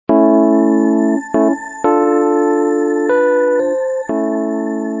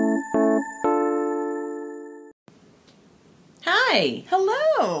Hi.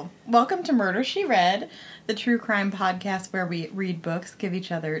 Hello. Welcome to Murder, She Read, the true crime podcast where we read books, give each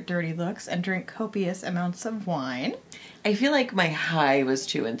other dirty looks, and drink copious amounts of wine. I feel like my hi was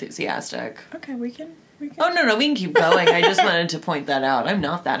too enthusiastic. Okay, we can. Oh, no, we can keep going. I just wanted to point that out. I'm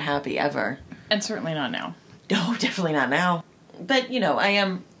not that happy ever. And certainly not now. No, definitely not now. But, I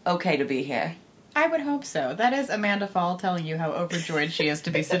am okay to be here. I would hope so. That is Amanda Fall telling you how overjoyed she is to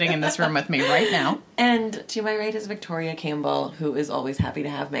be sitting in this room with me right now. And to my right is Victoria Campbell, who is always happy to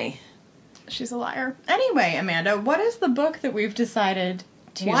have me. She's a liar. Anyway, Amanda, what is the book that we've decided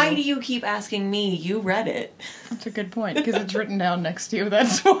to... Why do you keep asking me? You read it. That's a good point, because it's written down next to you,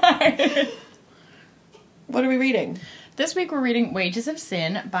 that's why. What are we reading? This week we're reading Wages of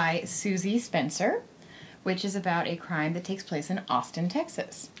Sin by Susie Spencer, which is about a crime that takes place in Austin,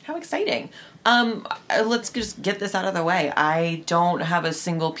 Texas. How exciting. Let's just get this out of the way. I don't have a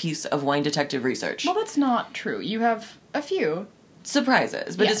single piece of wine detective research. Well, that's not true. You have a few.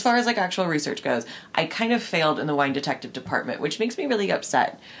 Surprises. But Yes. as far as actual research goes, I kind of failed in the wine detective department, which makes me really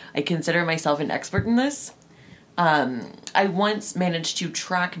upset. I consider myself an expert in this. I once managed to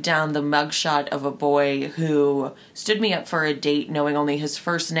track down the mugshot of a boy who stood me up for a date knowing only his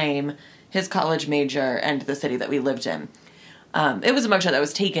first name, his college major, and the city that we lived in. It was a mugshot that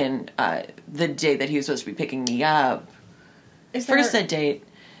was taken the day that he was supposed to be picking me up. First said date.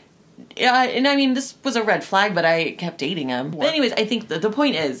 Yeah, and I mean, this was a red flag, but I kept dating him. But anyways, I think the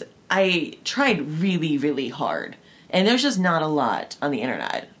point is, I tried really, really hard. And there's just not a lot on the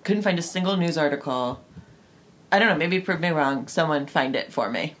internet. Couldn't find a single news article. I don't know, maybe prove me wrong. Someone find it for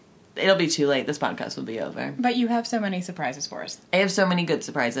me. It'll be too late. This podcast will be over. But you have so many surprises for us. I have so many good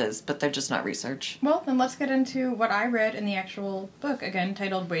surprises, but they're just not research. Well, then let's get into what I read in the actual book, again,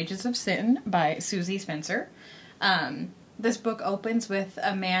 titled Wages of Sin by Susie Spencer. This book opens with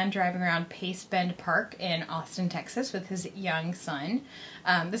a man driving around Pace Bend Park in Austin, Texas with his young son.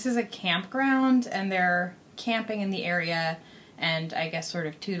 This is a campground, and they're camping in the area and I guess sort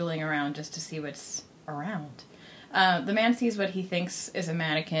of tootling around just to see what's around. The man sees what he thinks is a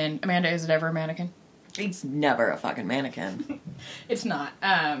mannequin. Amanda, is it ever a mannequin? It's never a fucking mannequin. It's not.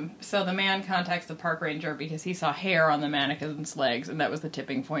 So the man contacts the park ranger because he saw hair on the mannequin's legs, and that was the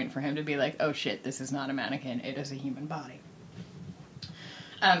tipping point for him to be like, oh shit, this is not a mannequin, it is a human body.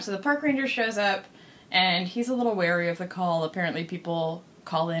 So the park ranger shows up, and he's a little wary of the call. Apparently people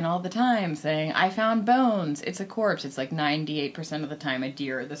call in all the time saying, I found bones, it's a corpse. It's like 98% of the time a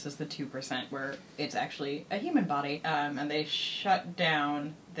deer. This is the 2% where it's actually a human body. And they shut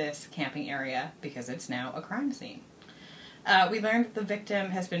down this camping area because it's now a crime scene. We learned that the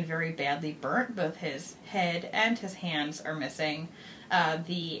victim has been very badly burnt. Both his head and his hands are missing.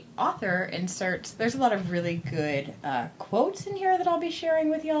 The author inserts, there's a lot of really good quotes in here that I'll be sharing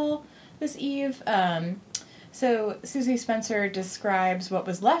with y'all this eve. So Susie Spencer describes what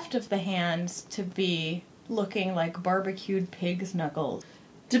was left of the hands to be looking like barbecued pig's knuckles.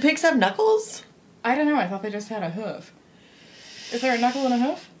 Do pigs have knuckles? I don't know, I thought they just had a hoof. Is there a knuckle and a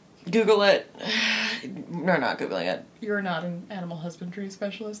hoof? Google it. No, not Googling it. You're not an animal husbandry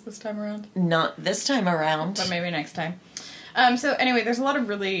specialist this time around? Not this time around. But maybe next time. So anyway, there's a lot of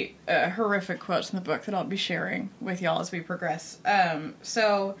really horrific quotes in the book that I'll be sharing with y'all as we progress.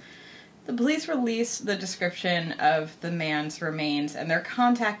 So the police release the description of the man's remains, and they're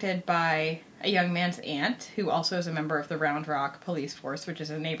contacted by a young man's aunt, who also is a member of the Round Rock Police Force, which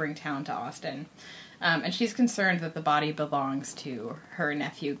is a neighboring town to Austin. And she's concerned that the body belongs to her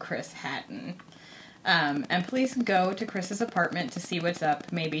nephew, Chris Hatton. And police go to Chris's apartment to see what's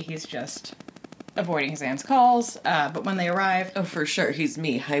up. Maybe he's just avoiding his aunt's calls, but when they arrive... Oh, for sure, he's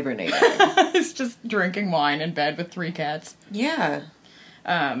me, hibernating. He's just drinking wine in bed with 3 cats. Yeah.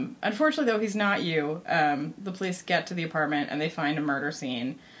 Unfortunately, though, he's not you. The police get to the apartment and they find a murder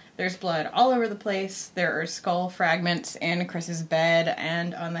scene. There's blood all over the place. There are skull fragments in Chris's bed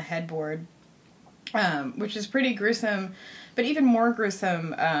and on the headboard, which is pretty gruesome. But even more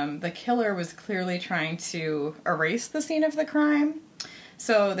gruesome, the killer was clearly trying to erase the scene of the crime.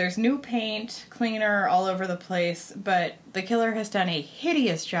 So there's new paint, cleaner all over the place, but the killer has done a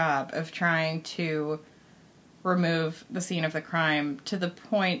hideous job of trying to remove the scene of the crime to the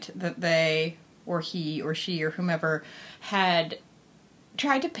point that they, or he, or she, or whomever, had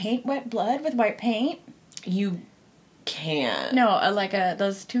tried to paint wet blood with white paint. You can't. No,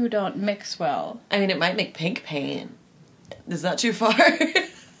 those two don't mix well. I mean, it might make pink paint. Is that too far?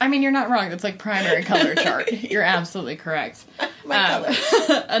 I mean, you're not wrong. That's like primary color chart. You're absolutely correct. My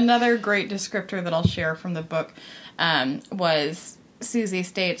color. Another great descriptor that I'll share from the book was Susie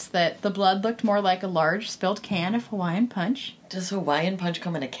states that the blood looked more like a large spilled can of Hawaiian Punch. Does Hawaiian Punch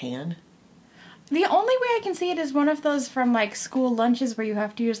come in a can? The only way I can see it is one of those from, like, school lunches where you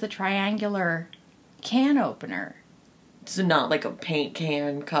have to use the triangular can opener. So not like a paint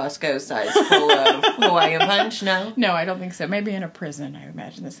can, Costco size full of Hawaiian Punch, no? No, I don't think so. Maybe in a prison, I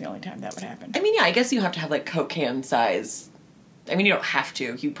imagine that's the only time that would happen. I mean, yeah, I guess you have to have, like, Coke can size. I mean, you don't have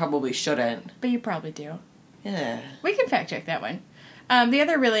to. You probably shouldn't. But you probably do. Yeah. We can fact check that one. The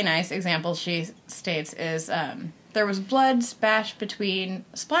other really nice example she states is there was blood splashed between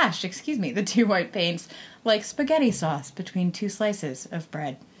the two white paints like spaghetti sauce between two slices of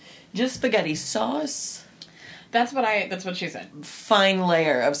bread. Just spaghetti sauce? That's what she said. Fine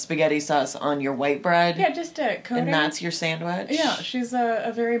layer of spaghetti sauce on your white bread? Yeah, just a coating. And that's your sandwich? Yeah, she's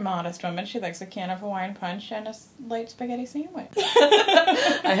a very modest woman. She likes a can of Hawaiian Punch and a light spaghetti sandwich.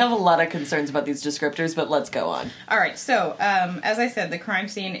 I have a lot of concerns about these descriptors, but let's go on. All right, so as I said, the crime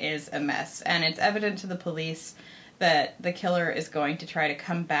scene is a mess, and it's evident to the police that the killer is going to try to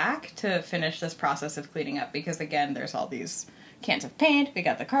come back to finish this process of cleaning up, because again, there's all these cans of paint, we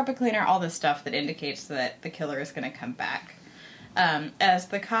got the carpet cleaner, all this stuff that indicates that the killer is going to come back. As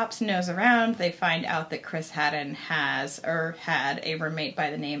the cops nose around, they find out that Chris Haddon had a roommate by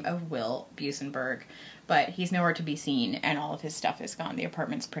the name of Will Busenberg, but he's nowhere to be seen, and all of his stuff is gone. The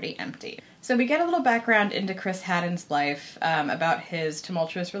apartment's pretty empty. So we get a little background into Chris Haddon's life, about his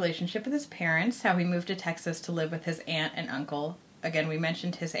tumultuous relationship with his parents, how he moved to Texas to live with his aunt and uncle. Again, we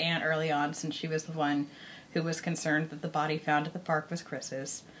mentioned his aunt early on, since she was the one who was concerned that the body found at the park was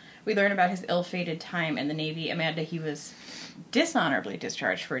Chris's. We learn about his ill-fated time in the Navy. Amanda, he was dishonorably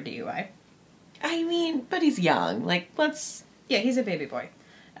discharged for a DUI. I mean, but he's young. Yeah, he's a baby boy.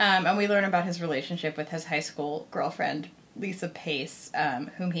 And we learn about his relationship with his high school girlfriend, Lisa Pace,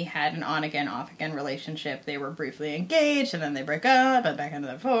 whom he had an on-again, off-again relationship. They were briefly engaged, and then they break up, and back into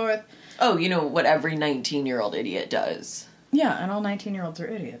the forth. Oh, you know what every 19-year-old idiot does. Yeah, and all 19-year-olds are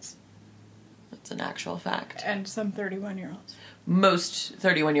idiots. That's an actual fact. And some 31-year-olds. Most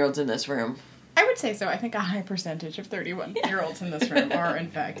 31-year-olds in this room. I would say so. I think a high percentage of 31-year-olds in this room are, in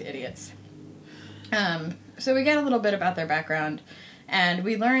fact, idiots. So we get a little bit about their background, and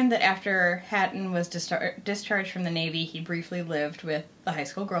we learn that after Hatton was discharged from the Navy, he briefly lived with the high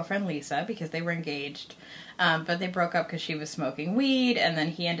school girlfriend, Lisa, because they were engaged. But they broke up because she was smoking weed, and then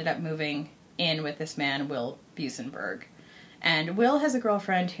he ended up moving in with this man, Will Busenberg. And Will has a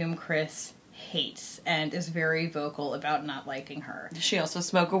girlfriend whom Chris hates and is very vocal about not liking her. Does she also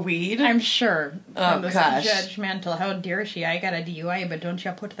smoke a weed? I'm sure. Oh, gosh. Judgmental. How dare she? I got a DUI, but don't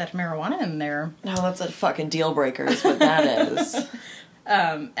you put that marijuana in there. No, that's a fucking deal breaker is what that is.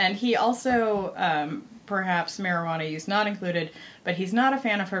 And he also, perhaps marijuana use not included, but he's not a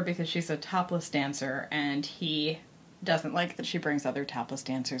fan of her because she's a topless dancer, and he doesn't like that she brings other topless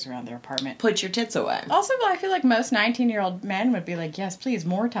dancers around their apartment. Put your tits away. Also, I feel like most 19-year-old men would be like, yes, please,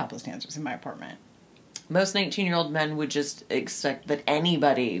 more topless dancers in my apartment. Most 19-year-old men would just expect that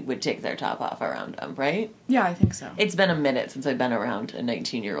anybody would take their top off around them, right? Yeah, I think so. It's been a minute since I've been around a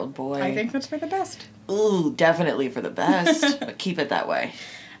 19-year-old boy. I think that's for the best. Ooh, definitely for the best, but keep it that way.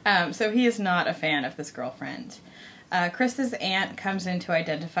 So he is not a fan of this girlfriend. Chris's aunt comes in to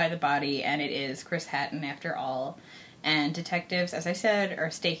identify the body, and it is Chris Haddon after all. And detectives, as I said, are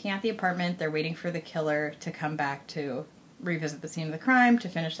staking out the apartment. They're waiting for the killer to come back to revisit the scene of the crime to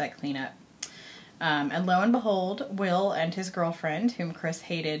finish that cleanup. And lo and behold, Will and his girlfriend, whom Chris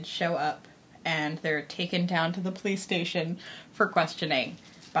hated, show up, and they're taken down to the police station for questioning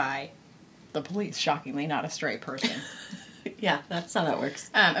by the police. Shockingly, not a stray person. Yeah, that's how that works.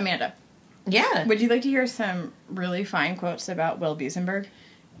 Amanda. Yeah. Would you like to hear some really fine quotes about Will Busenberg?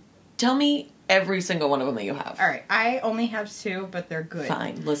 Tell me every single one of them that you have. All right. I only have two, but they're good.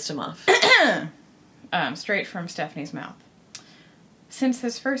 Fine. List them off. Straight from Stephanie's mouth. Since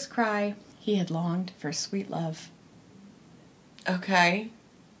his first cry, he had longed for sweet love. Okay.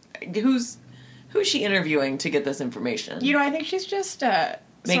 Who's she interviewing to get this information? You know, I think she's just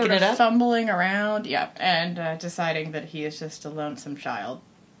making sort of it up, fumbling around, and deciding that he is just a lonesome child.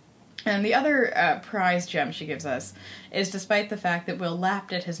 And the other prize gem she gives us is, despite the fact that Will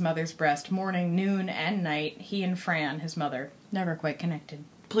lapped at his mother's breast morning, noon, and night, he and Fran, his mother, never quite connected.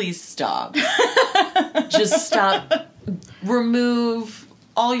 Please stop. Just stop. Remove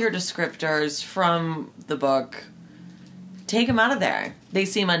all your descriptors from the book. Take them out of there. They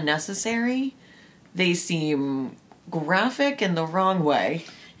seem unnecessary. They seem graphic in the wrong way.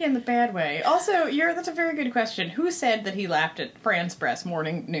 Yeah, in the bad way. Also, that's a very good question. Who said that he laughed at Fran's breast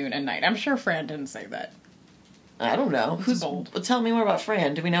morning, noon, and night? I'm sure Fran didn't say that. I don't know. Who's bold? Tell me more about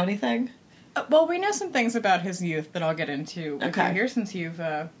Fran. Do we know anything? Well, we know some things about his youth that I'll get into with you here, since you've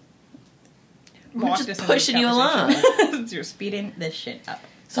walked us pushing you along. Since you're speeding this shit up.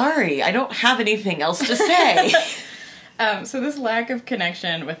 Sorry, I don't have anything else to say. So this lack of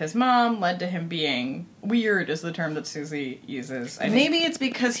connection with his mom led to him being weird, is the term that Susie uses. I think. Maybe it's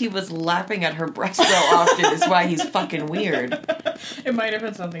because he was lapping at her breast so often is why he's fucking weird. It might have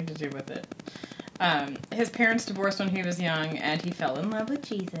had something to do with it. His parents divorced when he was young, and he fell in love with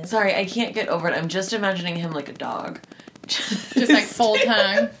Jesus. Sorry, I can't get over it. I'm just imagining him like a dog. Just like full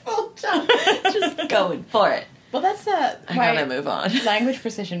tongue. Full tongue. Just going for it. Well, that's I gotta move on. Language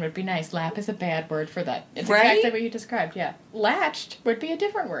precision would be nice. Lap is a bad word for that. It's Right? exactly what you described, yeah. Latched would be a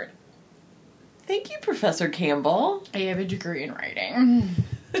different word. Thank you, Professor Campbell. I have a degree in writing.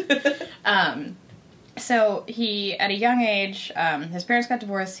 So he, at a young age, his parents got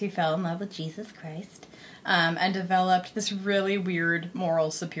divorced. He fell in love with Jesus Christ, and developed this really weird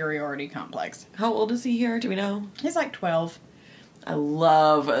moral superiority complex. How old is he here? Do we know? He's like 12. I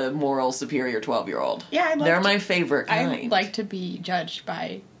love a moral superior 12-year-old. Yeah, They're my favorite kind. I like to be judged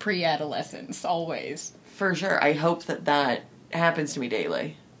by pre-adolescents, always. For sure. I hope that happens to me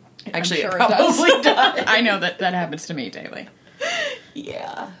daily. Actually, I'm sure it probably does. I know that happens to me daily.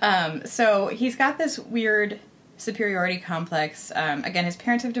 Yeah. So he's got this weird superiority complex. Again, his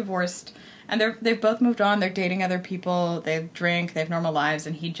parents have divorced, and they've both moved on. They're dating other people. They drink. They have normal lives,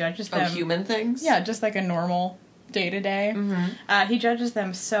 and he judges them. Oh, human things? Yeah, just like a normal day-to-day. Mm-hmm. He judges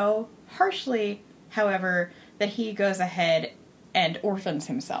them so harshly, however, that he goes ahead and orphans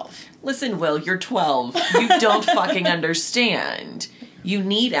himself. Listen, Will, you're 12. You don't fucking understand. You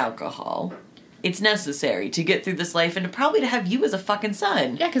need alcohol. It's necessary to get through this life and probably to have you as a fucking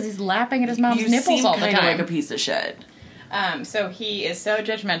son. Yeah, because he's lapping at his mom's nipples seem all the kind time. of like a piece of shit. So he is so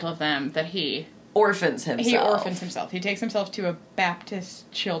judgmental of them that he Orphans himself. He orphans himself. He takes himself to a Baptist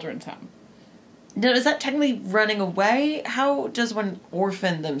children's home. Now, is that technically running away? How does one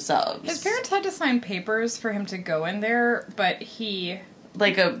orphan themselves? His parents had to sign papers for him to go in there, but he...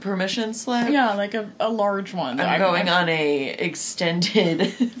 Like a permission slip? Yeah, like a large one. I'm going on a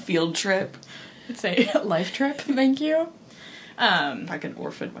extended field trip. It's a life trip, thank you. I can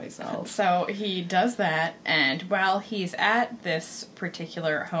orphan myself. So he does that, and while he's at this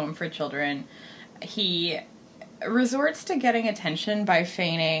particular home for children, he resorts to getting attention by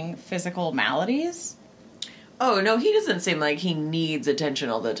feigning physical maladies. Oh, no, he doesn't seem like he needs attention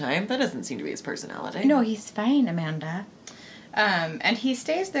all the time. That doesn't seem to be his personality. No, he's fine, Amanda. And he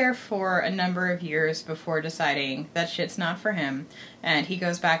stays there for a number of years before deciding that shit's not for him, and he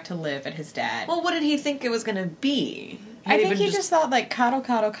goes back to live at his dad. Well, what did he think it was going to be? I think he just thought, like, cuddle,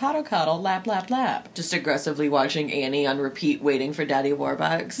 cuddle, cuddle, cuddle, lap, lap, lap. Just aggressively watching Annie on repeat, waiting for Daddy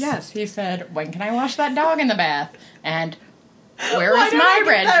Warbucks. Yes, he said, when can I wash that dog in the bath? And where is my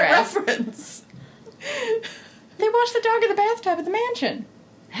red dress? Reference? They washed the dog in the bathtub at the mansion.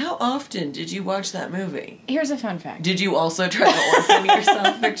 How often did you watch that movie? Here's a fun fact. Did you also try to orphan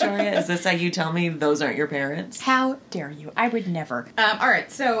yourself, Victoria? Is this how you tell me those aren't your parents? How dare you? I would never. Alright,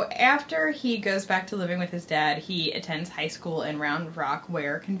 so after he goes back to living with his dad, he attends high school in Round Rock,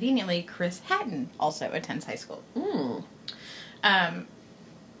 where, conveniently, Chris Hatton also attends high school.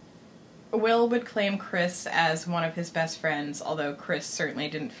 Will would claim Chris as one of his best friends, although Chris certainly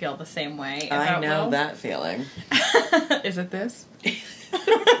didn't feel the same way about I know Will. that feeling. Is it this?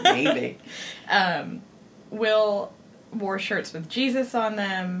 Maybe. Will wore shirts with Jesus on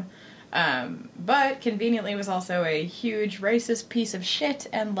them, but conveniently was also a huge racist piece of shit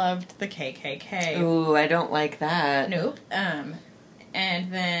and loved the KKK. Ooh, I don't like that. Nope.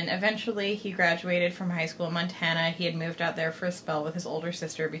 And then eventually he graduated from high school in Montana. He had moved out there for a spell with his older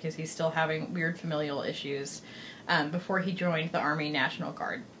sister because he's still having weird familial issues, before he joined the Army National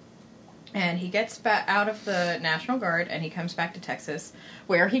Guard. And he gets out of the National Guard and he comes back to Texas,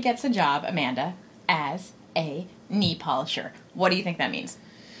 where he gets a job, Amanda, as a knee polisher. What do you think that means?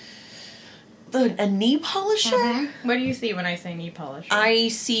 A knee polisher? What do you see when I say knee polisher? I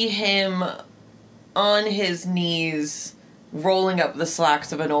see him on his knees, rolling up the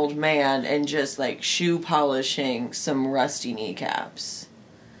slacks of an old man and just, like, shoe polishing some rusty kneecaps.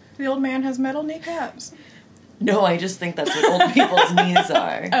 The old man has metal kneecaps. No, I just think that's what old people's knees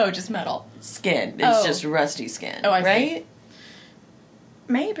are. Oh, just metal. Skin. It's just rusty skin. Oh, I see. Right?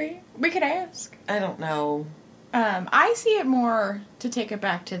 Maybe. We could ask. I don't know. I see it more to take it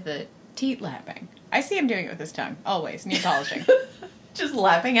back to the teat lapping. I see him doing it with his tongue. Always. Knee polishing. Just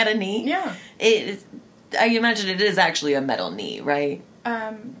lapping at a knee? Yeah. It is, I imagine it is actually a metal knee, right?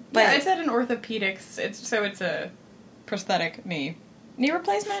 But yeah, it's at an orthopedics. It's a prosthetic knee. Knee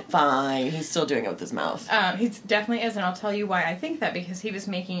replacement? Fine. He's still doing it with his mouth. He definitely is, and I'll tell you why I think that, because he was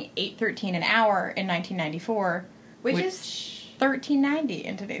making $8.13 an hour in 1994, which is $13.90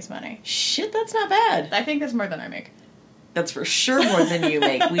 in today's money. Shit, that's not bad. I think that's more than I make. That's for sure more than you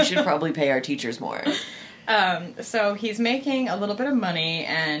make. We should probably pay our teachers more. So he's making a little bit of money,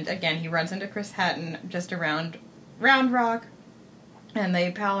 and again, he runs into Chris Hatton just around Round Rock, and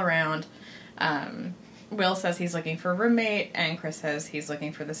they pal around. Will says he's looking for a roommate, and Chris says he's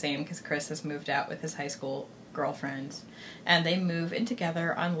looking for the same because Chris has moved out with his high school girlfriends, and they move in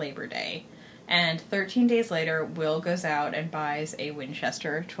together on Labor Day. And 13 days later, Will goes out and buys a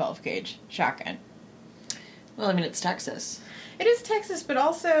Winchester 12-gauge shotgun. Well, I mean, it's Texas. It is Texas, but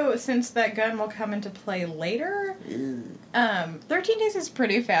also, since that gun will come into play later, 13 days is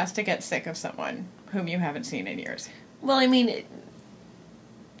pretty fast to get sick of someone whom you haven't seen in years. Well, I mean,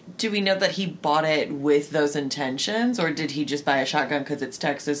 do we know that he bought it with those intentions, or did he just buy a shotgun because it's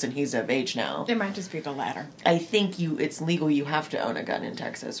Texas and he's of age now? It might just be the latter. I think it's legal. You have to own a gun in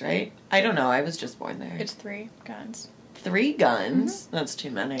Texas, right? I don't know. I was just born there. It's 3 guns. 3 guns? Mm-hmm. That's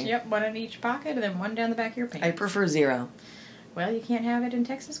too many. Yep, 1 in each pocket and then 1 down the back of your pants. I prefer 0. Well, you can't have it in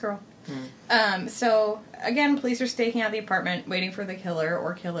Texas, girl. So, again, police are staking out the apartment, waiting for the killer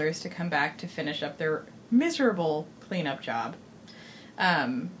or killers to come back to finish up their miserable cleanup job.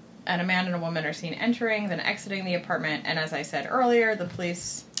 And a man and a woman are seen entering, then exiting the apartment, and as I said earlier, the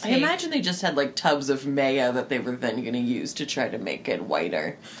police... I imagine they just had, like, tubs of mayo that they were then going to use to try to make it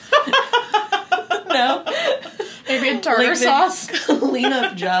whiter. No? Maybe a tartar sauce.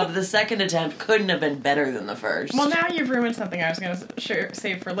 Cleanup job, the second attempt couldn't have been better than the first. Well, now you've ruined something I was going to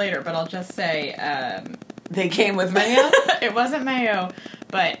save for later, but I'll just say... they came with mayo? It wasn't mayo,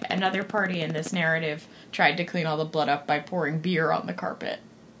 but another party in this narrative tried to clean all the blood up by pouring beer on the carpet.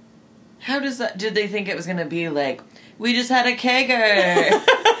 How does that... Did they think it was going to be like, we just had a kegger?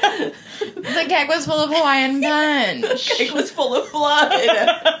 The keg was full of Hawaiian punch. The keg was full of blood.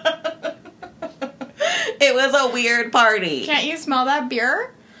 It was a weird party. Can't you smell that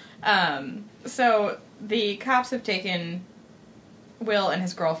beer? So the cops have taken Will and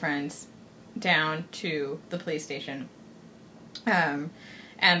his girlfriends down to the police station. And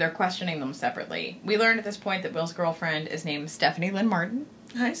they're questioning them separately. We learned at this point that Will's girlfriend is named Stephanie Lynn Martin.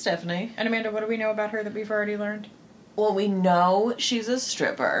 Hi, Stephanie. And Amanda, what do we know about her that we've already learned? Well, we know she's a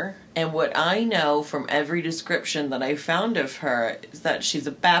stripper, and what I know from every description that I found of her is that she's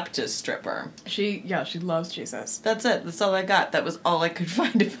a Baptist stripper. She loves Jesus. That's it. That's all I got. That was all I could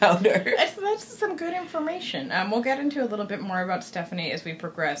find about her. That's some good information. We'll get into a little bit more about Stephanie as we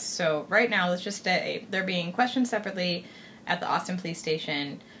progress. So right now, let's just say they're being questioned separately at the Austin police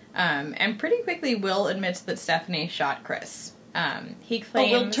station, and pretty quickly, Will admits that Stephanie shot Chris. He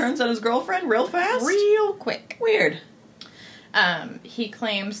claims... Will turns on his girlfriend real fast? Real quick. Weird. He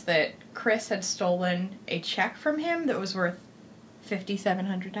claims that Chris had stolen a check from him that was worth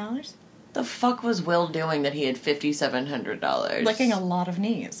 $5,700. The fuck was Will doing that he had $5,700? Licking a lot of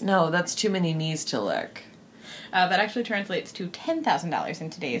knees. No, that's too many knees to lick. That actually translates to $10,000 in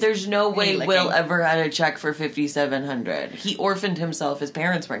today's... There's no way Will ever had a check for $5,700. He orphaned himself. His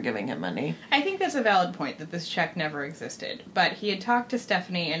parents weren't giving him money. I think that's a valid point, that this check never existed. But he had talked to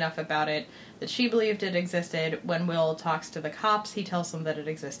Stephanie enough about it that she believed it existed. When Will talks to the cops, he tells them that it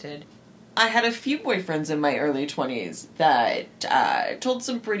existed. I had a few boyfriends in my early 20s that told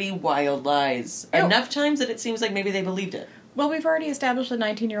some pretty wild lies. Oh. Enough times that it seems like maybe they believed it. Well, we've already established that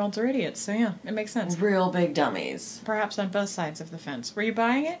 19-year-olds are idiots, so yeah, it makes sense. Real big dummies. Perhaps on both sides of the fence. Were you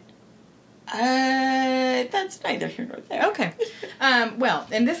buying it? That's neither here nor there. Okay. Well,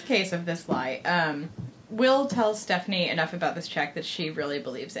 in this case of this lie, Will tells Stephanie enough about this check that she really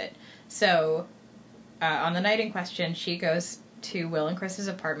believes it. So, on the night in question, she goes to Will and Chris's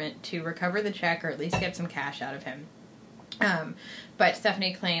apartment to recover the check or at least get some cash out of him. But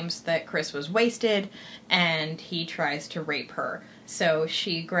Stephanie claims that Chris was wasted and he tries to rape her. So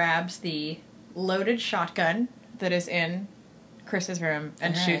she grabs the loaded shotgun that is in Chris's room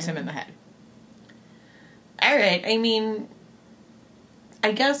and shoots him in the head. Alright, I mean,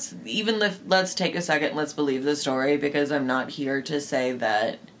 I guess even if, let's take a second, let's believe the story, because I'm not here to say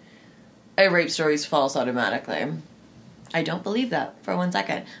that a rape story is false automatically. I don't believe that for 1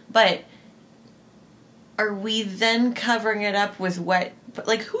 second. But are we then covering it up with wet...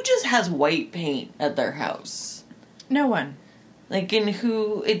 Like, who just has white paint at their house? No one. Like, and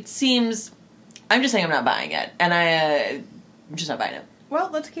who... It seems... I'm just saying I'm not buying it. And I'm just not buying it.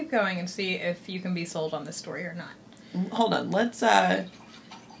 Well, let's keep going and see if you can be sold on this story or not. Hold on. Let's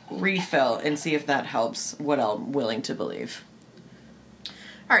refill and see if that helps what I'm willing to believe.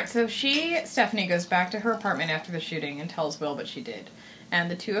 Alright, so Stephanie, goes back to her apartment after the shooting and tells Will what she did. And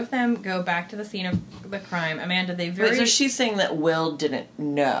the two of them go back to the scene of the crime. Amanda, Wait, so she's saying that Will didn't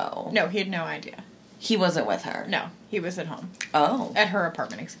know? No, he had no idea. He wasn't with her? No, he was at home. Oh. At her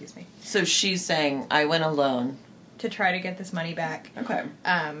apartment, excuse me. So she's saying, I went alone to try to get this money back. Okay.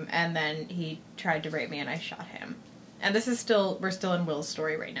 And then he tried to rape me and I shot him. And this is we're still in Will's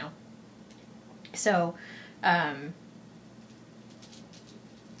story right now. So,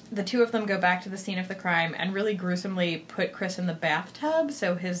 the two of them go back to the scene of the crime and really gruesomely put Chris in the bathtub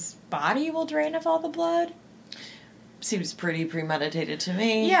so his body will drain of all the blood. Seems pretty premeditated to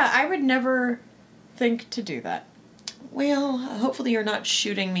me. Yeah, I would never think to do that. Well, hopefully you're not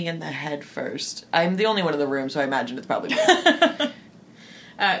shooting me in the head first. I'm the only one in the room, so I imagine it's probably me.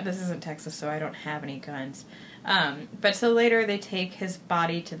 This isn't Texas, so I don't have any guns. But so later they take his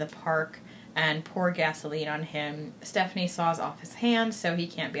body to the park and pour gasoline on him. Stephanie saws off his hands so he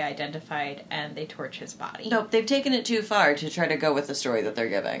can't be identified, and they torch his body. Nope, they've taken it too far to try to go with the story that they're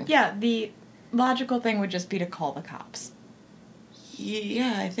giving. Yeah, the logical thing would just be to call the cops.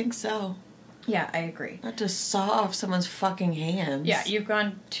 Yeah, I think so. Yeah, I agree. Not to saw off someone's fucking hands. Yeah, you've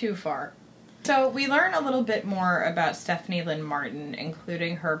gone too far. So we learn a little bit more about Stephanie Lynn Martin,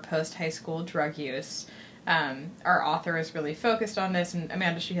 including her post-high school drug use. Our author is really focused on this, and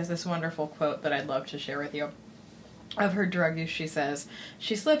Amanda, she has this wonderful quote that I'd love to share with you. Of her drug use, she says,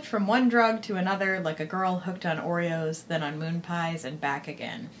 "She slipped from one drug to another like a girl hooked on Oreos, then on moon pies, and back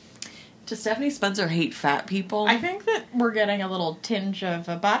again." Does Stephanie Spencer hate fat people? I think that we're getting a little tinge of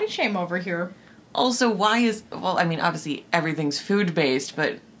a body shame over here. Also, obviously everything's food-based,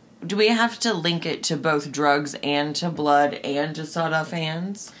 but do we have to link it to both drugs and to blood and to sawed-off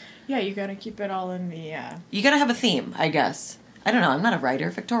hands? Yeah, you gotta keep it all in the, You gotta have a theme, I guess. I don't know, I'm not a writer.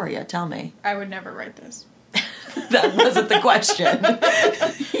 Victoria, tell me. I would never write this. That wasn't the question.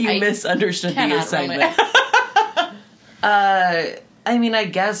 You misunderstood the assignment. I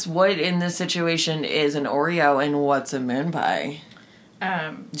guess what in this situation is an Oreo and what's a moon pie?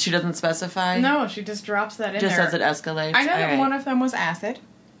 She doesn't specify? No, she just drops that in just there. Just as it escalates? I know that one of them was acid.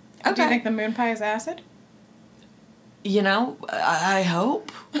 Okay. Do you think the moon pie is acid? You know, I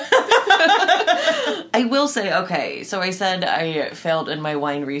hope. I will say, okay, so I said I failed in my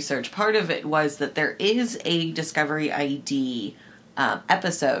wine research. Part of it was that there is a Discovery ID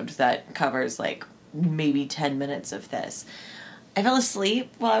episode that covers, maybe 10 minutes of this. I fell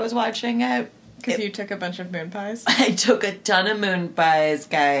asleep while I was watching it. Because you took a bunch of moon pies? I took a ton of moon pies,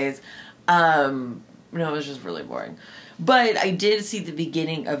 guys. No, it was just really boring. But I did see the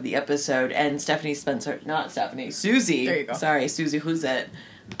beginning of the episode, and Susie. There you go. Sorry, Susie, who's it?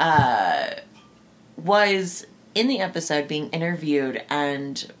 Was in the episode being interviewed,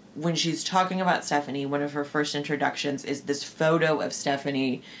 and when she's talking about Stephanie, one of her first introductions is this photo of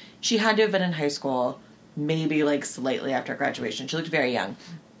Stephanie. She had to have been in high school, maybe slightly after graduation. She looked very young.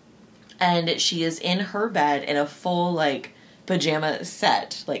 And she is in her bed in a full, pajama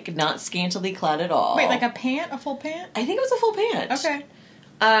set, not scantily clad at all. Wait, a pant? A full pant? I think it was a full pant. Okay.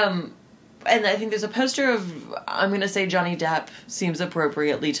 And I think there's a poster of, I'm going to say Johnny Depp, seems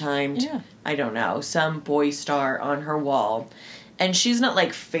appropriately timed. Yeah. I don't know, some boy star on her wall. And she's not,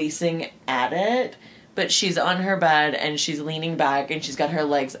 facing at it, but she's on her bed and she's leaning back and she's got her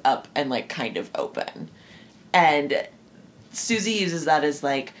legs up and, kind of open. And Susie uses that as,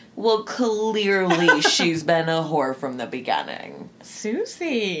 well, clearly she's been a whore from the beginning.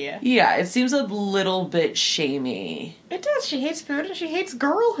 Susie. Yeah, it seems a little bit shamey. It does. She hates food and she hates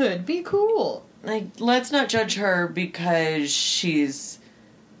girlhood. Be cool. Let's not judge her because she's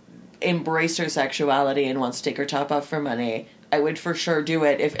embraced her sexuality and wants to take her top off for money. I would for sure do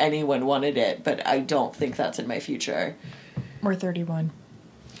it if anyone wanted it, but I don't think that's in my future. We're 31.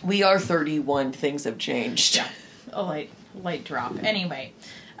 We are 31. Things have changed. Yeah. A light drop. Anyway,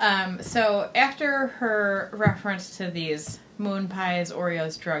 so after her reference to these moon pies,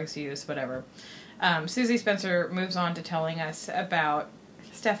 Oreos, drugs use, whatever, Susie Spencer moves on to telling us about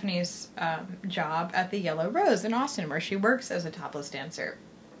Stephanie's job at the Yellow Rose in Austin, where she works as a topless dancer.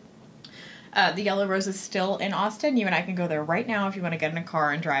 The Yellow Rose is still in Austin. You and I can go there right now if you want to get in a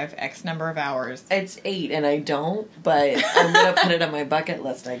car and drive X number of hours. It's 8 and I don't, but I'm going to put it on my bucket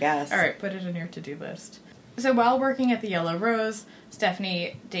list, I guess. All right, put it in your to-do list. So while working at the Yellow Rose,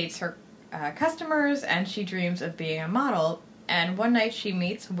 Stephanie dates her customers and she dreams of being a model. And one night she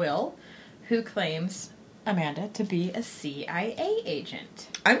meets Will, who claims, Amanda, to be a CIA agent.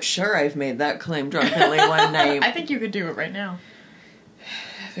 I'm sure I've made that claim drunkenly one night. I think you could do it right now.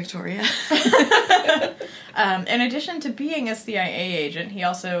 Victoria. In addition to being a CIA agent, he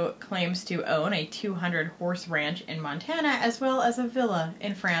also claims to own a 200-horse ranch in Montana, as well as a villa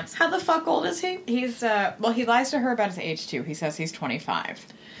in France. How the fuck old is he? He's, he lies to her about his age, too. He says he's 25.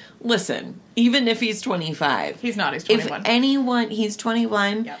 Listen, even if he's 25. He's not, he's 21. He's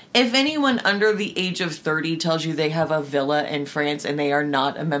 21. Yep. If anyone under the age of 30 tells you they have a villa in France and they are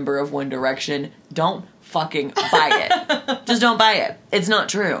not a member of One Direction, don't fucking buy it. Just don't buy it. It's not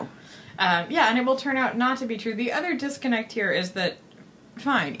true. Yeah, and it will turn out not to be true. The other disconnect here is that,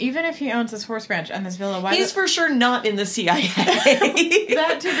 fine, even if he owns this horse ranch and this villa, why He's for sure not in the CIA.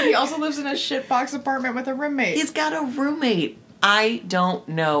 that too, but he also lives in a shitbox apartment with a roommate. He's got a roommate. I don't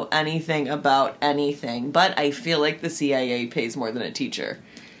know anything about anything, but I feel like the CIA pays more than a teacher.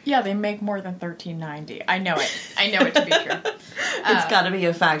 Yeah, they make more than $13.90. I know it. I know it to be true. It's got to be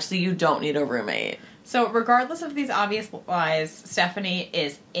a fact, so you don't need a roommate. So regardless of these obvious lies, Stephanie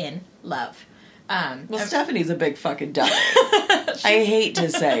is in love. Stephanie's a big fucking dummy. I hate to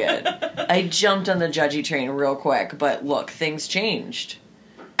say it. I jumped on the judgy train real quick, but look, things changed.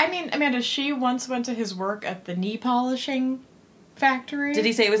 I mean, Amanda, she once went to his work at the knee polishing factory. Did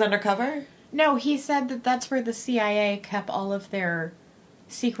he say he was undercover? No, he said that that's where the CIA kept all of their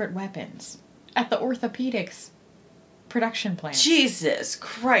secret weapons. At the orthopedics production plant. Jesus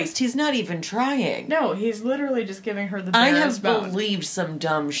Christ, he's not even trying. No, he's literally just giving her the I barest have bone. believed some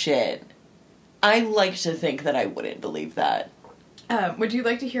dumb shit. I like to think that I wouldn't believe that. Would you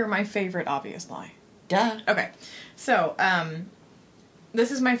like to hear my favorite obvious lie? Duh. Okay, so,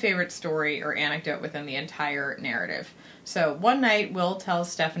 this is my favorite story or anecdote within the entire narrative. So, one night, Will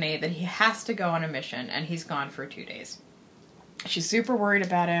tells Stephanie that he has to go on a mission, and he's gone for 2 days. She's super worried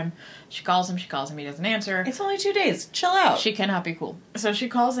about him. She calls him, he doesn't answer. It's only 2 days. Chill out. She cannot be cool. So she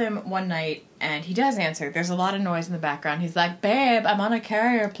calls him one night, and he does answer. There's a lot of noise in the background. He's like, babe, I'm on a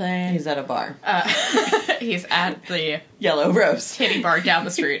carrier plane. He's at a bar. He's at the Yellow Rose. titty bar down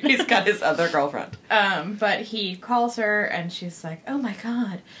the street. He's got his other girlfriend. But he calls her, and she's like, oh my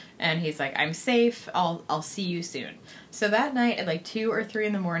god. And he's like, I'm safe. I'll see you soon. So that night at like 2 or 3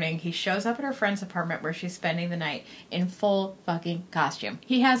 in the morning, he shows up at her friend's apartment where she's spending the night in full fucking costume.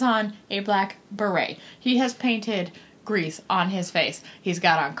 He has on a black beret. He has painted grease on his face. He's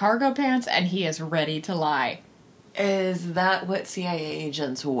got on cargo pants, and he is ready to lie. Is that what CIA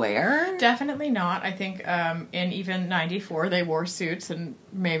agents wear? Definitely not. I think in even 94 they wore suits and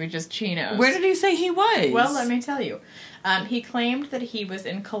maybe just chinos. Where did he say he was? Well, let me tell you. He claimed that he was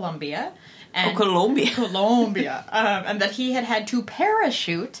in Colombia. And Colombia. Colombia. And that he had to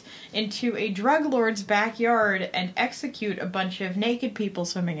parachute into a drug lord's backyard and execute a bunch of naked people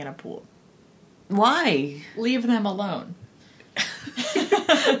swimming in a pool. Why? Leave them alone.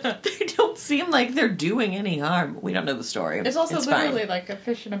 They don't seem like they're doing any harm. We don't know the story. It's also literally fine. like a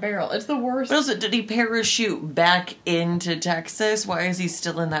fish in a barrel. It's the worst. But also, did he parachute back into Texas? Why is he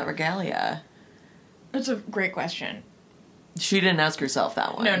still in that regalia? It's a great question. She didn't ask herself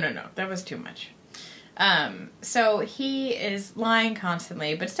that one. No. That was too much. So he is lying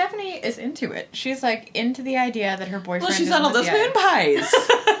constantly, but Stephanie is into it. She's like into the idea that her boyfriend Well, she's is on in all the those CIA. moon pies.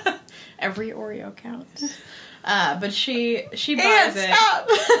 Every Oreo counts. But she buys it. Stop!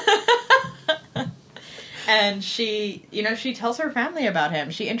 And she tells her family about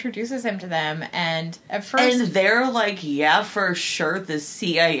him. She introduces him to them, and at first... And they're like, yeah, for sure, the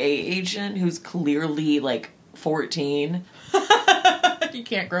CIA agent who's clearly, like, 14. You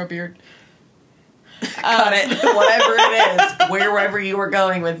can't grow a beard. Cut it. Whatever it is. Wherever you were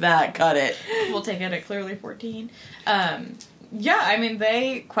going with that, cut it. We'll take it at clearly 14. Yeah, I mean,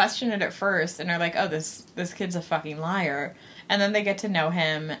 they question it at first, and are like, oh, this kid's a fucking liar. And then they get to know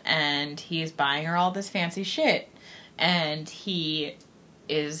him, and he's buying her all this fancy shit. And he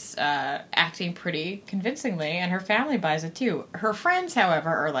is acting pretty convincingly, and her family buys it too. Her friends, however,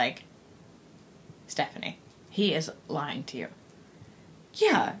 are like, Stephanie, he is lying to you.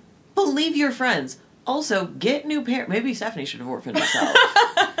 Yeah. Believe your friends. Also, get new parents. Maybe Stephanie should have orphaned herself.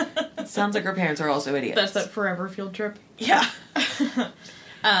 It sounds like her parents are also idiots. That's that forever field trip. Yeah.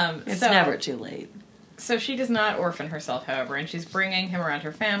 It's never too late. So she does not orphan herself, however, and she's bringing him around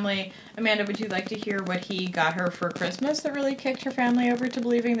her family. Amanda, would you like to hear what he got her for Christmas that really kicked her family over to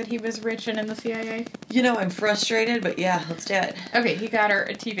believing that he was rich and in the CIA? You know, I'm frustrated, but yeah, let's do it. Okay, he got her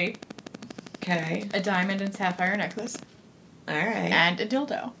a TV. Okay. A diamond and sapphire necklace. Alright. And a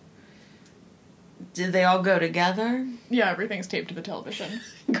dildo. Did they all go together? Yeah, everything's taped to the television.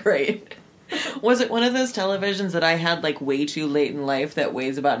 Great. Was it one of those televisions that I had, like, way too late in life that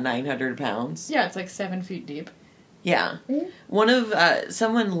weighs about 900 pounds? Yeah, it's like 7 feet deep. Yeah.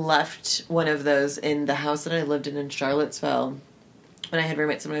 Someone left one of those in the house that I lived in Charlottesville. When I had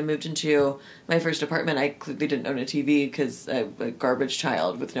roommates and when I moved into my first apartment, I clearly didn't own a TV because I'm a garbage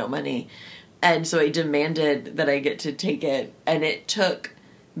child with no money. And so I demanded that I get to take it, and it took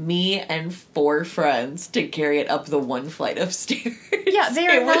me and 4 friends to carry it up the one flight of stairs. Yeah, they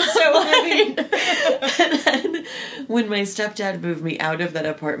are was so heavy. light. And then when my stepdad moved me out of that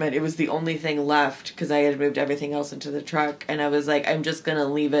apartment, it was the only thing left because I had moved everything else into the truck. And I was like, I'm just going to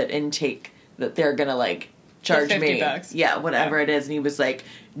leave it and take that they're gonna, like, charge me. $50. Yeah, whatever it is. And he was like,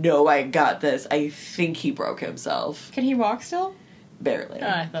 no, I got this. I think he broke himself. Can he walk still? Barely.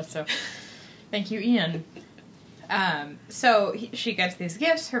 I thought so. Thank you, Ian. So she gets these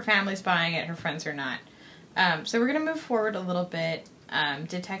gifts. Her family's buying it. Her friends are not. So we're going to move forward a little bit.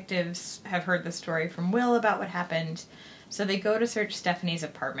 Detectives have heard the story from Will about what happened. So they go to search Stephanie's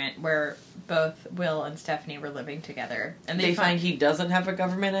apartment where both Will and Stephanie were living together. And they find he doesn't have a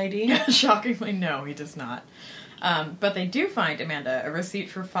government ID? Shockingly, no, he does not. But they do find, Amanda, a receipt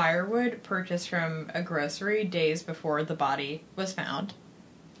for firewood purchased from a grocery days before the body was found.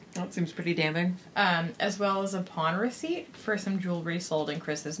 That seems pretty damning. As well as a pawn receipt for some jewelry sold in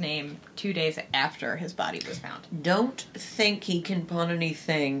Chris's name 2 days after his body was found. Don't think he can pawn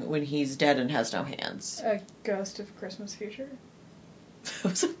anything when he's dead and has no hands. A ghost of Christmas future? That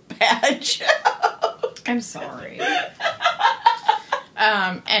was a bad joke. I'm sorry.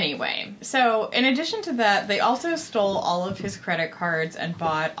 Anyway, so in addition to that, they also stole all of his credit cards and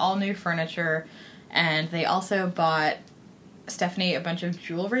bought all new furniture, and they also bought Stephanie a bunch of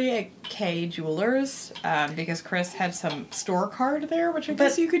jewelry at Kay Jewelers, because Chris had some store card there, which I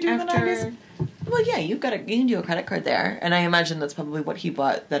guess you could do in the 90s. Well, yeah, you can do a credit card there, and I imagine that's probably what he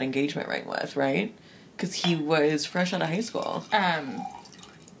bought that engagement ring with, right? Because he was fresh out of high school.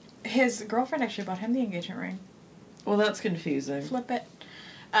 His girlfriend actually bought him the engagement ring. Well, that's confusing. Flip it.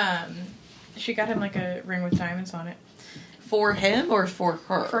 She got him like a ring with diamonds on it. For him or for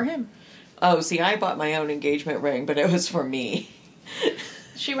her? For him. Oh, see, I bought my own engagement ring, but it was for me.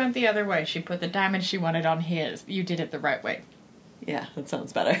 She went the other way. She put the diamond she wanted on his. You did it the right way. Yeah, that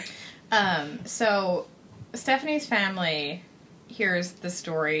sounds better. So Stephanie's family hears the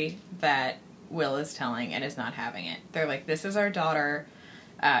story that Will is telling and is not having it. They're like, this is our daughter.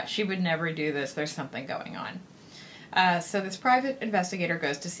 She would never do this. There's something going on. So this private investigator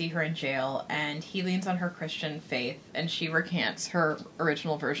goes to see her in jail, and he leans on her Christian faith, and she recants her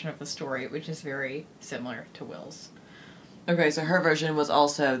original version of the story, which is very similar to Will's. Okay, so her version was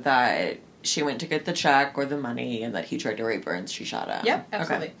also that she went to get the check or the money, and that he tried to rape her and she shot him. Yep,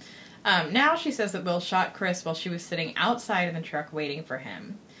 absolutely. Okay. Now she says that Will shot Chris while she was sitting outside in the truck waiting for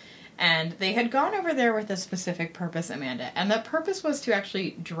him. And they had gone over there with a specific purpose, Amanda. And that purpose was to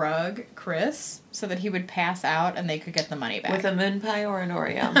actually drug Chris so that he would pass out and they could get the money back. With a moon pie or an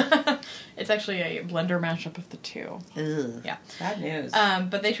Oreo? It's actually a blender mashup of the two. Ugh. Yeah. Bad news.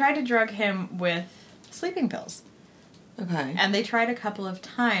 But they tried to drug him with sleeping pills. Okay. And they tried a couple of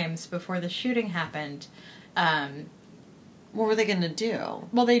times before the shooting happened. What were they going to do?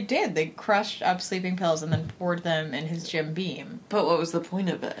 Well, they did. They crushed up sleeping pills and then poured them in his Jim Beam. But what was the point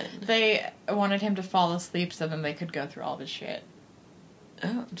of it? They wanted him to fall asleep so then they could go through all of his shit.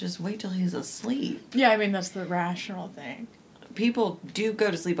 Oh, just wait till he's asleep. Yeah, I mean, that's the rational thing. People do go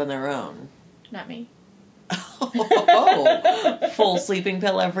to sleep on their own. Not me. Oh, full sleeping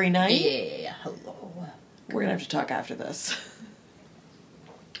pill every night? Yeah, hello. We're going to have to talk after this.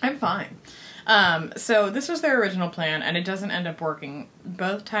 I'm fine. So this was their original plan, and it doesn't end up working.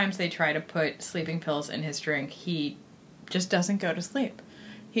 Both times they try to put sleeping pills in his drink, he just doesn't go to sleep.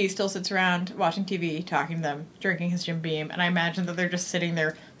 He still sits around watching TV, talking to them, drinking his Jim Beam, and I imagine that they're just sitting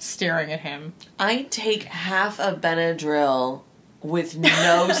there staring at him. I take half a Benadryl with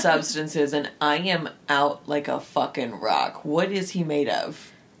no substances, and I am out like a fucking rock. What is he made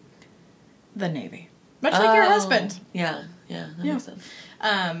of? The Navy. Much like your husband. Yeah, that makes sense.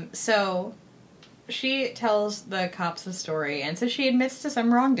 So she tells the cops the story, and so she admits to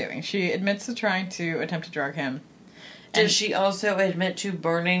some wrongdoing. She admits to trying to attempt to drug him. Does she also admit to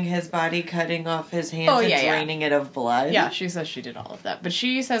burning his body, cutting off his hands, and draining it of blood? Yeah, she says she did all of that. But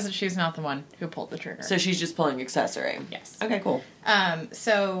she says that she's not the one who pulled the trigger. So she's just pulling accessory? Yes. Okay, cool.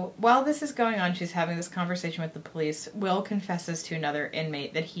 So while this is going on, she's having this conversation with the police. Will confesses to another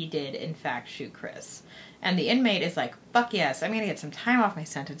inmate that he did, in fact, shoot Chris. And the inmate is like, fuck yes, I'm going to get some time off my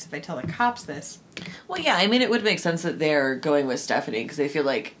sentence if I tell the cops this. Well, yeah, I mean, it would make sense that they're going with Stephanie, because they feel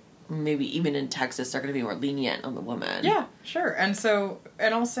like maybe even in Texas they're going to be more lenient on the woman. Yeah, sure. And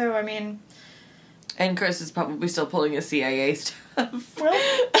also, I mean... And Chris is probably still pulling his CIA stuff.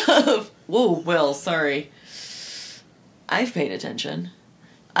 Will? Whoa, Will, sorry. I've paid attention.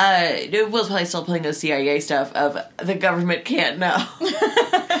 Will's probably still pulling his CIA stuff of, the government can't know.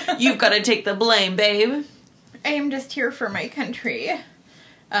 You've got to take the blame, babe. I am just here for my country.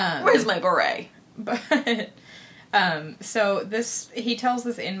 Where's my beret? But, so he tells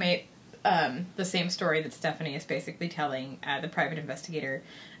this inmate, the same story that Stephanie is basically telling, the private investigator.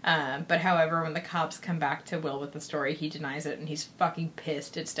 But however, when the cops come back to Will with the story, he denies it, and he's fucking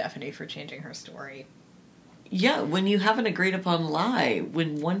pissed at Stephanie for changing her story. Yeah, when you have an agreed upon lie,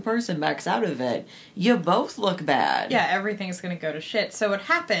 when one person backs out of it, you both look bad. Yeah, everything's going to go to shit. So what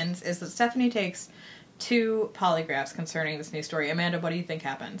happens is that Stephanie takes 2 polygraphs concerning this new story. Amanda, what do you think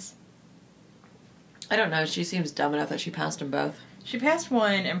happens? I don't know. She seems dumb enough that she passed them both. She passed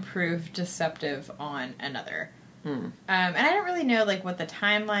one and proved deceptive on another. Hmm. And I don't really know, like, what the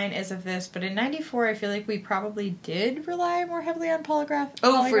timeline is of this, but in 94, I feel like we probably did rely more heavily on polygraph.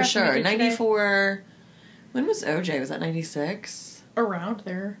 Oh, for sure. than we do today. 94... When was OJ? Was that 96? Around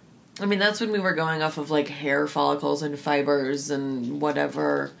there. I mean, that's when we were going off of, like, hair follicles and fibers and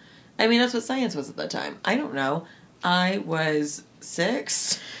whatever. I mean, that's what science was at the time. I don't know. I was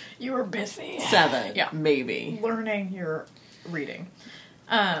 6? You were busy. 7. Yeah. Maybe. Learning your reading.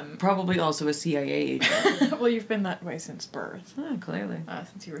 Probably also a CIA agent. Well, you've been that way since birth. Oh, clearly.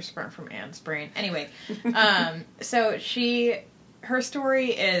 Since you were sprung from Anne's brain. Anyway, so her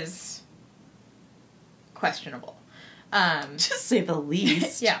story is questionable. Just say the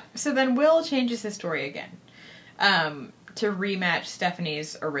least. Yeah. So then Will changes his story again to rematch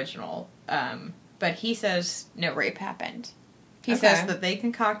Stephanie's original. But he says no rape happened. He says that they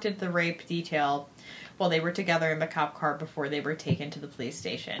concocted the rape detail while they were together in the cop car before they were taken to the police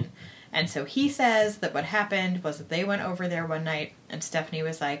station. And so he says that what happened was that they went over there one night and Stephanie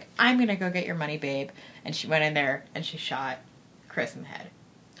was like, I'm going to go get your money, babe. And she went in there and she shot Chris in the head.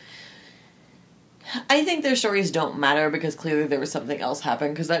 I think their stories don't matter because clearly there was something else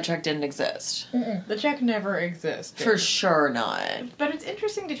happened because that check didn't exist. Mm-mm. The check never existed. For sure not. But it's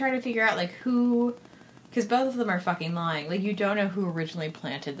interesting to try to figure out, like, who... Because both of them are fucking lying. Like, you don't know who originally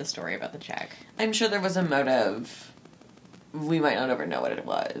planted the story about the check. I'm sure there was a motive. We might not ever know what it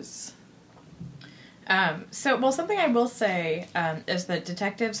was. Something I will say is that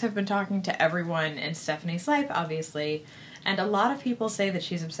detectives have been talking to everyone in Stephanie's life, obviously, and a lot of people say that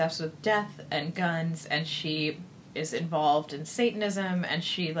she's obsessed with death and guns, and she is involved in Satanism, and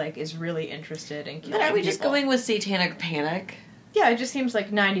she, like, is really interested in killing But are we people. just going with satanic panic? Yeah, it just seems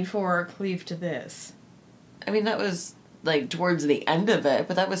like 94 cleave to this. I mean, that was, like, towards the end of it,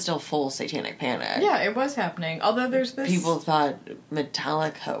 but that was still full satanic panic. Yeah, it was happening. Although there's this... People thought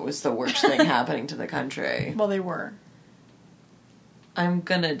Metallica was the worst thing happening to the country. Well, they were. I'm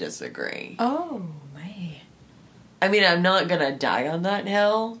gonna disagree. Oh, man. I mean, I'm not gonna die on that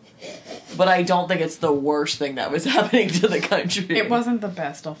hill, but I don't think it's the worst thing that was happening to the country. It wasn't the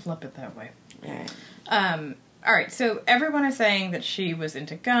best, I'll flip it that way. Right. Alright, so everyone is saying that she was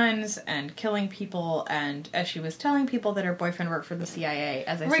into guns and killing people, and as she was telling people that her boyfriend worked for the CIA,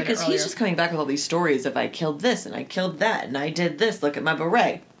 as I said Right, earlier. because he's just coming back with all these stories of I killed this, and I killed that, and I did this, look at my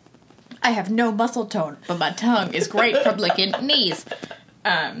beret. I have no muscle tone, but my tongue is great from licking knees.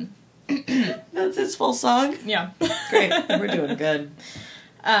 That's his full song? Yeah. Great, we're doing good.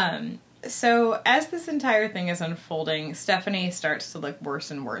 So as this entire thing is unfolding, Stephanie starts to look worse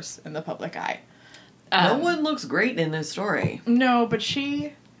and worse in the public eye. No one looks great in this story. No, but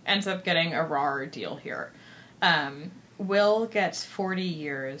she ends up getting a rawer deal here. Will gets 40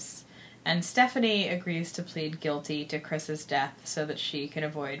 years, and Stephanie agrees to plead guilty to Chris's death so that she can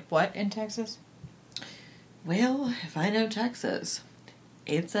avoid what in Texas? Well, if I know Texas,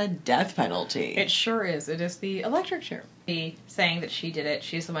 it's a death penalty. It sure is. It is the electric chair. Saying that she did it.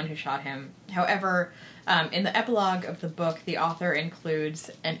 She's the one who shot him. However, in the epilogue of the book, the author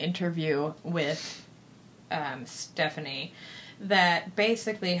includes an interview with Stephanie that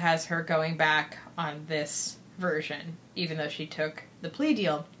basically has her going back on this version, even though she took the plea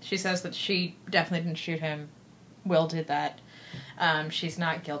deal. She says that she definitely didn't shoot him. Will did that. She's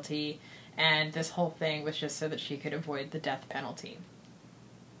not guilty, and this whole thing was just so that she could avoid the death penalty.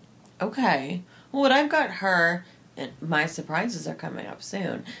 Okay. Well, what I've got her, and my surprises are coming up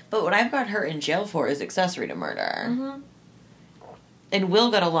soon, but what I've got her in jail for is accessory to murder. Mm-hmm. And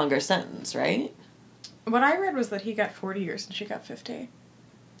Will got a longer sentence, right? What I read was that he got 40 years and she got 50.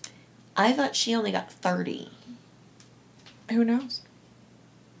 I thought she only got 30. Who knows?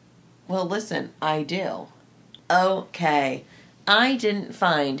 Well, listen, I do. Okay. I didn't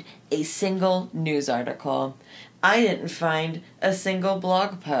find a single news article. I didn't find a single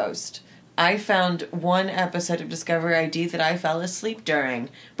blog post. I found one episode of Discovery ID that I fell asleep during.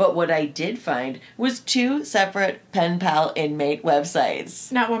 But what I did find was 2 separate pen pal inmate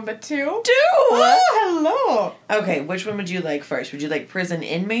websites. Not one, but 2? 2! Oh, hello! Okay, which one would you like first? Would you like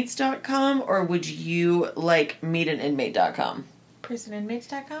prisoninmates.com or would you like meetaninmate.com?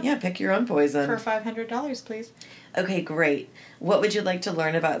 Prisoninmates.com? Yeah, pick your own poison. For $500, please. Okay, great. What would you like to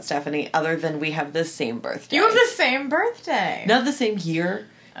learn about Stephanie other than we have the same birthday? You have the same birthday! Not the same year,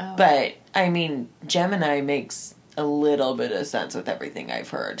 Oh. but, I mean, Gemini makes a little bit of sense with everything I've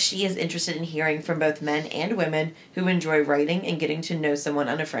heard. She is interested in hearing from both men and women who enjoy writing and getting to know someone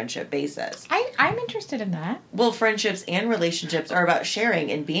on a friendship basis. I'm interested in that. Well, friendships and relationships are about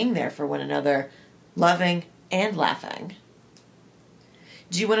sharing and being there for one another, loving and laughing.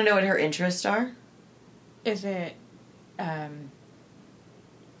 Do you want to know what her interests are? Is it,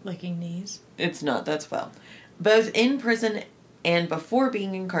 licking knees? It's not, that's well. Both in prison and before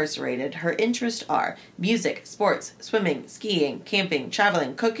being incarcerated, her interests are music, sports, swimming, skiing, camping,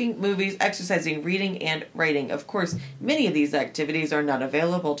 traveling, cooking, movies, exercising, reading, and writing. Of course, many of these activities are not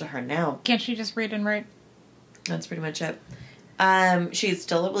available to her now. Can't she just read and write? That's pretty much it. She's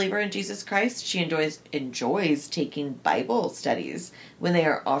still a believer in Jesus Christ. She enjoys taking Bible studies when they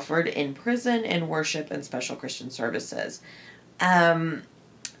are offered in prison and worship and special Christian services. Fun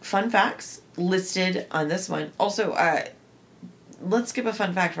facts listed on this one. Also, let's skip a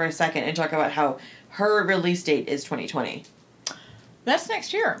fun fact for a second and talk about how her release date is 2020. That's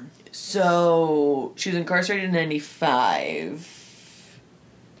next year. So, she was incarcerated in 95.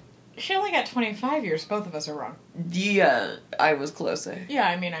 She only got 25 years. Both of us are wrong. Yeah, I was closer. Yeah,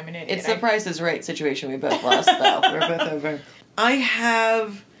 I mean, I'm an idiot. It's the Price is Right situation. We both lost, though. We're both over.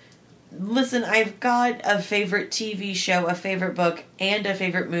 I've got a favorite TV show, a favorite book, and a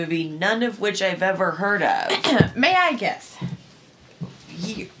favorite movie, none of which I've ever heard of. May I guess?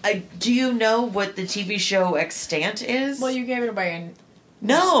 Do you know what the TV show Extant is? Well, you gave it away in...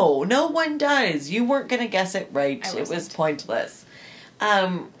 No one does. You weren't going to guess it right. I It was wasn't. pointless.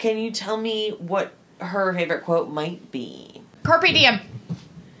 Can you tell me what her favorite quote might be? Carpe diem.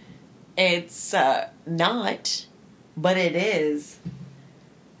 It's not, but it is.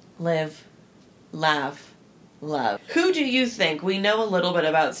 Live, laugh, love. Who do you think, we know a little bit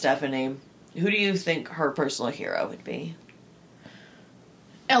about Stephanie, who do you think her personal hero would be?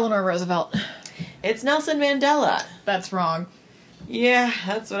 Eleanor Roosevelt. It's Nelson Mandela. That's wrong. Yeah,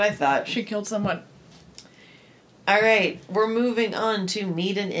 that's what I thought. She killed someone. Alright, we're moving on to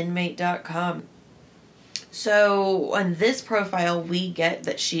meetaninmate.com. So, on this profile, we get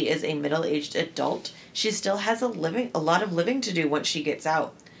that she is a middle-aged adult. She still has a lot of living to do once she gets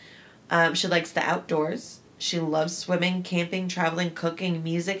out. She likes the outdoors. She loves swimming, camping, traveling, cooking,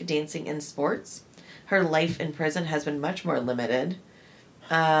 music, dancing, and sports. Her life in prison has been much more limited.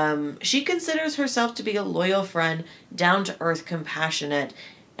 She considers herself to be a loyal friend, down-to-earth, compassionate,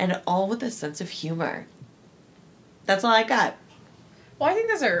 and all with a sense of humor. That's all I got. Well, I think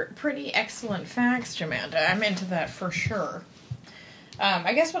those are pretty excellent facts, Jamanda. I'm into that for sure.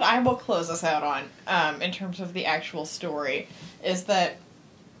 I guess what I will close us out on, in terms of the actual story, is that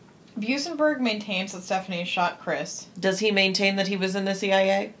Busenberg maintains that Stephanie shot Chris. Does he maintain that he was in the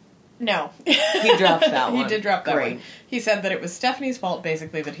CIA? No. He dropped that one. He did drop that Great. one. He said that it was Stephanie's fault,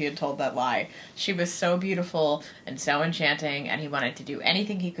 basically, that he had told that lie. She was so beautiful and so enchanting, and he wanted to do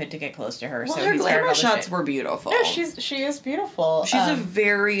anything he could to get close to her. Well, so her he started all glamour this shots shit. were beautiful. No, she is beautiful. She's a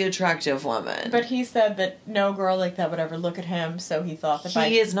very attractive woman. But he said that no girl like that would ever look at him, so he thought that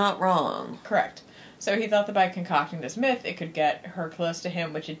he is not wrong. Correct. So he thought that by concocting this myth, it could get her close to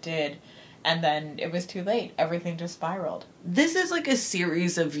him, which it did. And then it was too late. Everything just spiraled. This is like a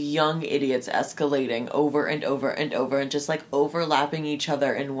series of young idiots escalating over and over and over and just like overlapping each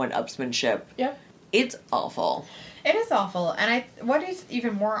other in one-upsmanship. Yep. It's awful. It is awful. And what is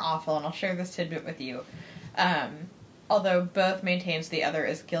even more awful, and I'll share this tidbit with you, although both maintains the other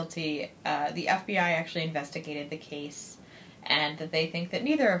is guilty, the FBI actually investigated the case, and that they think that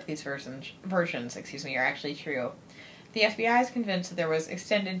neither of these versions are actually true. The FBI is convinced that there was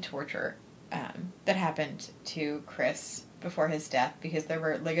extended torture that happened to Chris before his death because there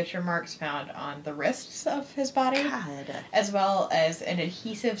were ligature marks found on the wrists of his body, God. as well as an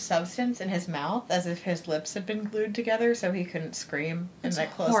adhesive substance in his mouth, as if his lips had been glued together so he couldn't scream in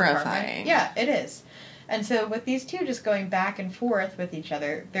that close horrifying. apartment. Yeah, it is. And so with these two just going back and forth with each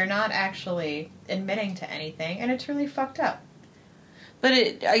other, they're not actually admitting to anything, and it's really fucked up. But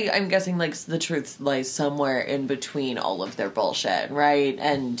I'm guessing, like, the truth lies somewhere in between all of their bullshit, right?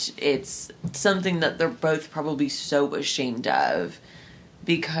 And it's something that they're both probably so ashamed of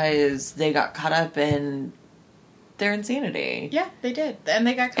because they got caught up in their insanity. Yeah, they did. And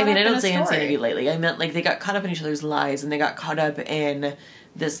they got caught up in I a don't say story. insanity lately. I meant, like, they got caught up in each other's lies and they got caught up in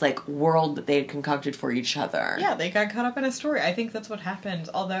this, like, world that they had concocted for each other. Yeah, they got caught up in a story. I think that's what happened.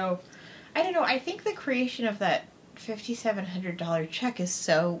 Although, I don't know, I think the creation of that $5,700 check is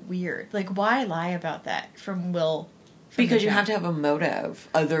so weird. Like, why lie about that from Will? Because you have to have a motive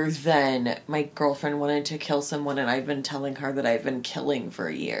other than my girlfriend wanted to kill someone and I've been telling her that I've been killing for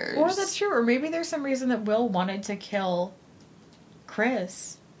years. Or that's true. Or maybe there's some reason that Will wanted to kill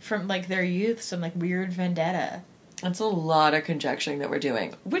Chris from, like, their youth, some, like, weird vendetta. That's a lot of conjecturing that we're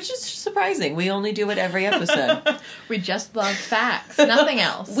doing, which is surprising. We only do it every episode. We just love facts, nothing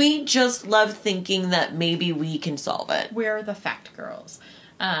else. We just love thinking that maybe we can solve it. We're the fact girls.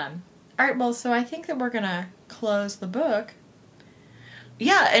 All right, well, so I think that we're going to close the book.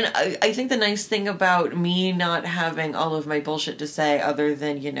 Yeah, and I think the nice thing about me not having all of my bullshit to say, other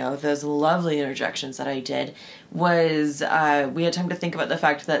than, you know, those lovely interjections that I did, was we had time to think about the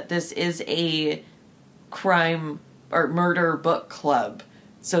fact that this is a crime or murder book club.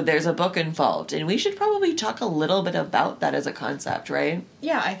 So there's a book involved, and we should probably talk a little bit about that as a concept, right?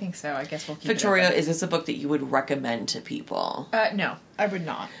 Yeah, I think so. I guess we'll keep Victoria, it open. is this a book that you would recommend to people? No, I would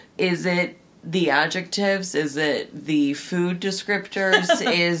not. Is it the adjectives? Is it the food descriptors?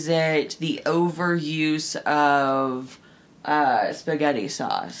 Is it the overuse of spaghetti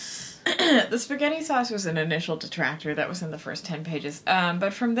sauce? The spaghetti sauce was an initial detractor that was in the first 10 pages.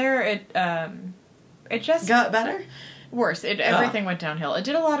 But from there, it just got better? Worse. Everything went downhill. It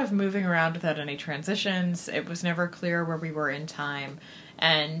did a lot of moving around without any transitions. It was never clear where we were in time.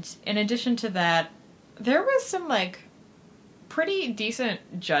 And in addition to that, there was some, like, pretty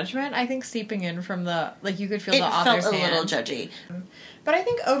decent judgment, I think, seeping in from the, like, you could feel the author's hand. It felt a little judgy. But I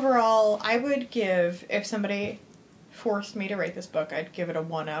think overall, I would give, if somebody forced me to rate this book, I'd give it a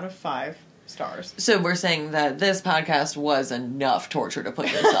 1 out of 5 stars. So we're saying that this podcast was enough torture to put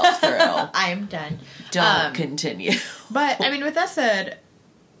yourself through. I'm done. Don't continue. But, I mean, with that said,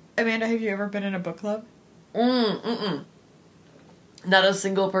 Amanda, have you ever been in a book club? Not a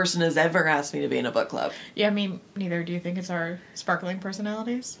single person has ever asked me to be in a book club. Yeah, me neither. Do you think it's our sparkling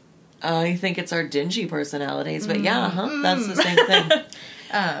personalities? I think it's our dingy personalities, but that's the same thing.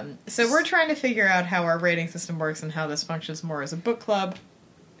 So we're trying to figure out how our rating system works and how this functions more as a book club.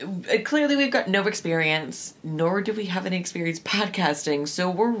 Clearly we've got no experience, nor do we have any experience podcasting, so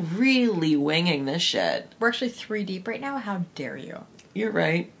we're really winging this shit. We're actually 3 deep right now. How dare you? You're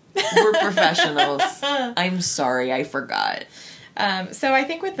right. We're professionals. I'm sorry, I forgot. So I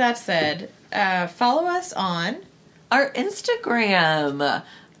think with that said, follow us on our Instagram.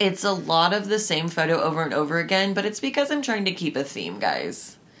 It's a lot of the same photo over and over again, but it's because I'm trying to keep a theme,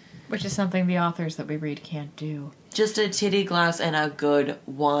 guys. Which is something the authors that we read can't do. Just a titty glass and a good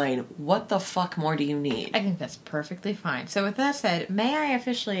wine. What the fuck more do you need? I think that's perfectly fine. So with that said, may I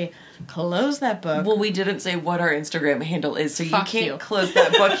officially close that book? Well, we didn't say what our Instagram handle is, so Fuck you can't close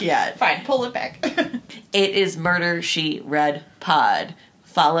that book yet. Fine, pull it back. It is Murder, She Read Pod.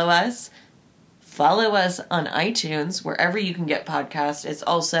 Follow us. Follow us on iTunes, wherever you can get podcasts. It's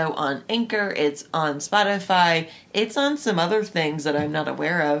also on Anchor. It's on Spotify. It's on some other things that I'm not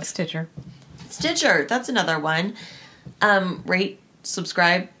aware of. Stitcher, that's another one. Rate,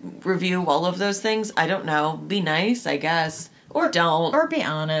 subscribe, review, all of those things. I don't know. Be nice, I guess. Or don't. Or be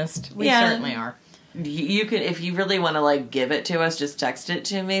honest. We certainly are. You can, if you really want to, like, give it to us, just text it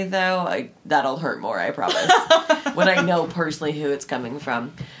to me, though. That'll hurt more, I promise. When I know personally who it's coming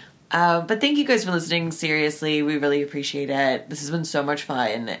from. But thank you guys for listening. Seriously, we really appreciate it. This has been so much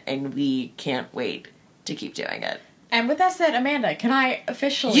fun, and we can't wait to keep doing it. And with that said, Amanda, can I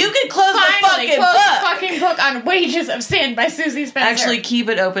officially... You can close the fucking book on Wages of Sin by Susie Spencer. Actually, keep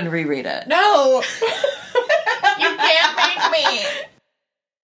it open, reread it. No! You can't make me!